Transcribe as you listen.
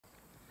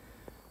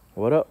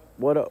What up?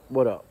 What up?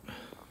 What up?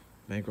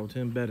 Bankroll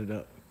 10 bedded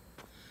up.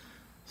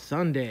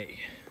 Sunday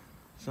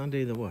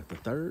the what? The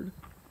 3rd?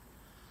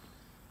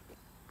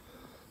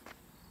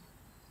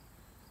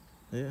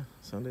 Yeah,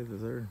 Sunday the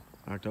 3rd,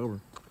 October.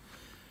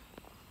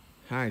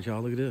 All right,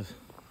 y'all, look at this.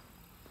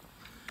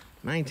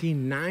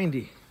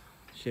 1990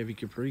 Chevy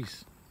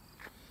Caprice.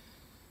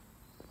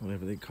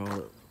 Whatever they call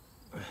it.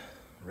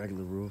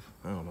 Regular roof,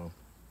 I don't know.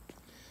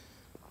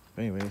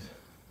 But anyways,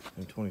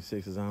 them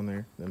 26s on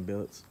there, them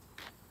billets.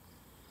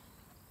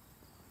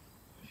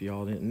 If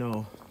y'all didn't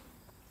know,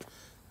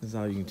 this is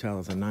how you can tell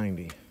it's a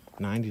 90.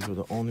 90s were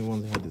the only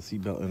ones that had the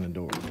seatbelt in the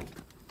door.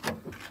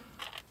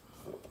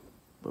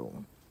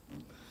 Boom.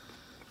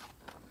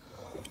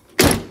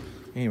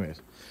 Anyways,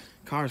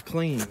 car's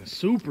clean,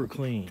 super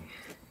clean.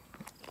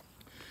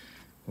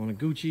 One of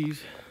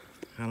Gucci's,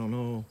 I don't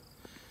know,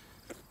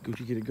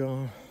 Gucci get it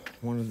going.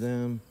 One of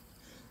them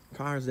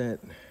cars that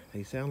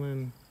they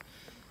selling,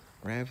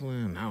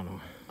 raffling, I don't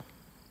know.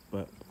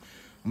 But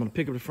I'm gonna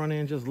pick up the front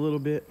end just a little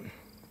bit,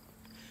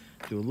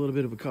 do a little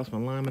bit of a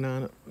custom alignment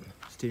on it.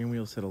 Steering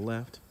wheels to the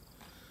left.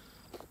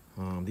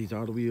 These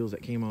are the wheels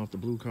that came off the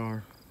blue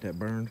car that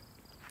burned.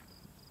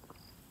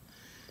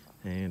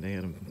 And they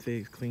had them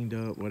fixed, cleaned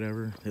up,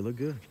 whatever. They look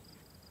good.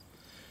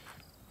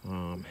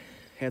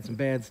 Had some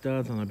bad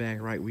studs on the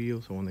back right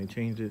wheel, so when they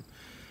changed it,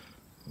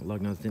 the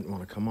lug nuts didn't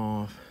want to come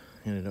off.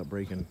 Ended up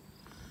breaking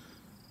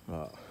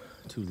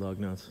 2 lug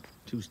nuts,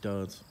 2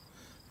 studs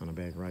on the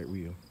back right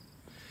wheel.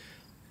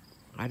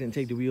 I didn't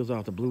take the wheels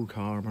off the blue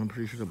car, but I'm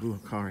pretty sure the blue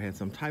car had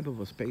some type of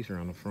a spacer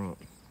on the front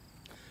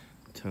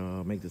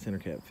to make the center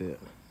cap fit.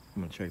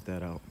 I'm gonna check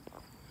that out.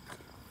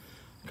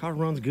 Car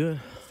runs good,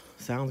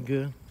 sounds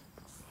good.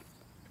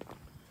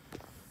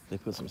 They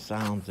put some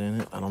sounds in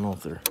it. I don't know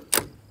if they're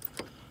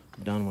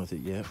done with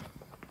it yet.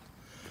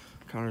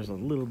 Car's a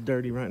little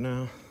dirty right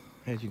now.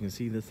 As you can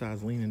see, this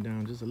side's leaning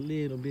down just a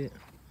little bit.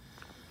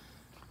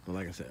 But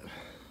like I said,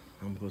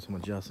 I'm gonna put some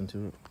adjusting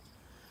to it.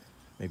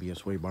 Maybe a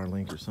sway bar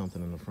link or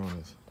something in the front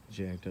is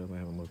jacked up. I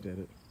haven't looked at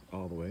it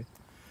all the way.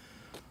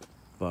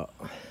 But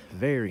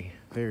very,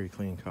 very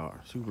clean car,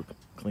 super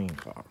clean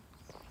car.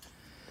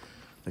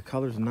 The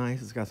color's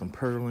nice, it's got some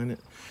pearl in it.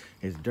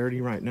 It's dirty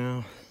right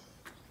now.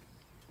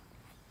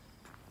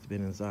 It's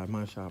been inside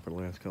my shop for the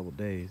last couple of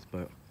days,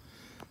 but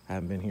I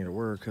haven't been here to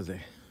work because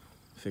they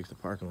fixed the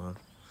parking lot,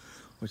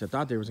 which I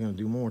thought they was gonna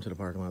do more to the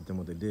parking lot than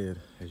what they did.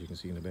 As you can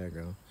see in the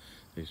background,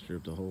 they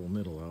stripped the whole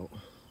middle out.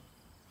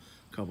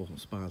 A couple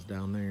of spots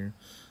down there.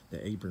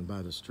 The apron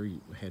by the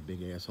street had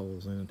big ass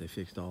holes in it. They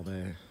fixed all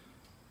that.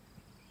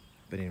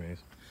 But anyways,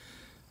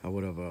 I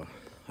would have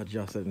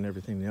adjusted and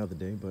everything the other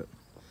day, but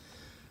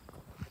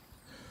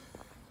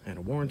had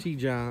a warranty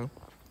job.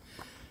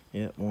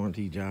 Yeah,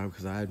 warranty job,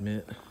 because I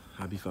admit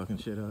I'd be fucking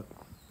shit up.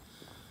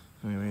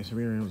 Anyways, some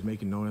rear end was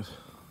making noise.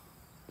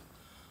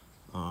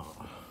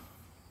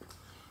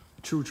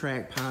 True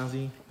track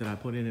posi that I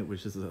put in it,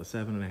 which is a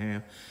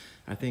 7.5.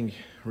 I think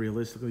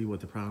realistically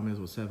what the problem is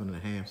with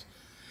 7.5s,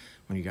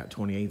 when you got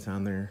 28s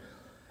on there,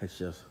 it's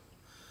just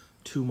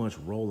too much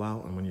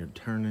rollout, and when you're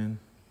turning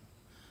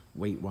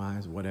weight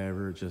wise,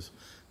 whatever, it just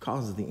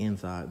causes the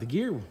inside. The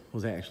gear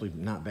was actually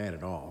not bad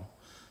at all,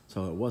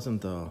 so it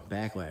wasn't the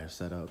backlash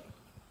setup.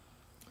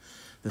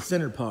 The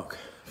center puck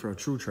for a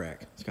true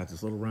track, it's got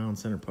this little round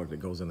center puck that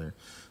goes in there.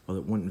 Well,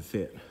 it wouldn't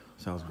fit,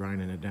 so I was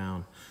grinding it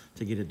down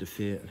to get it to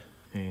fit,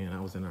 and I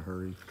was in a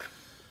hurry.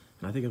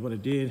 And I think what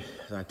it did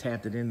is I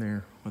tapped it in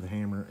there with a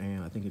hammer,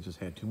 and I think it just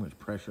had too much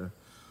pressure,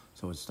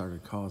 so it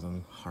started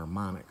causing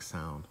harmonic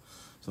sound.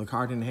 So the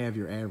car didn't have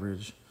your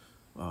average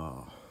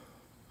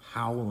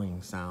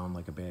howling sound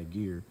like a bad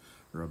gear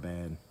or a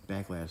bad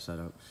backlash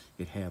setup.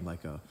 It had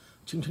like a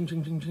ching ching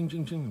ching ching ching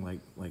ching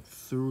ching, like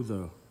through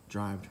the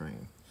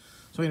drivetrain.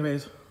 So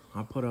anyways,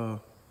 I put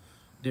a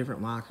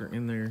different locker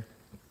in there,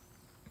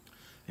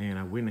 and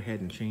I went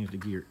ahead and changed the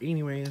gear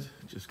anyways,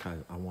 just cause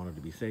I wanted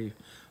to be safe.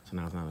 So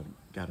now I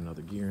got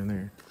another gear in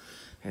there.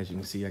 As you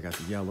can see, I got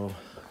the yellow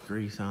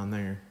grease on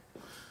there.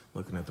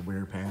 Looking at the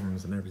wear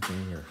patterns and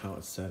everything, or how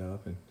it's set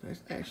up, and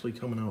it's actually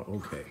coming out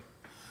okay.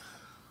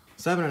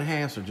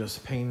 7.5s are just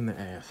a pain in the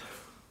ass.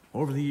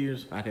 Over the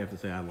years, I'd have to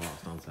say I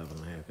lost on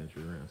 7.5-inch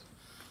rear ends.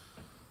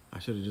 I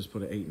should have just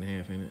put an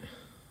 8.5 in it.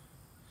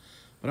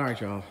 But all right,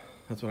 y'all,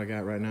 that's what I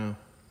got right now.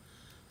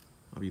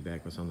 I'll be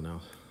back with something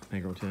else.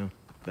 Bankroll 10,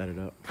 bedded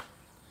up.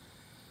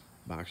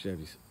 Box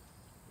Chevys,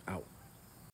 out.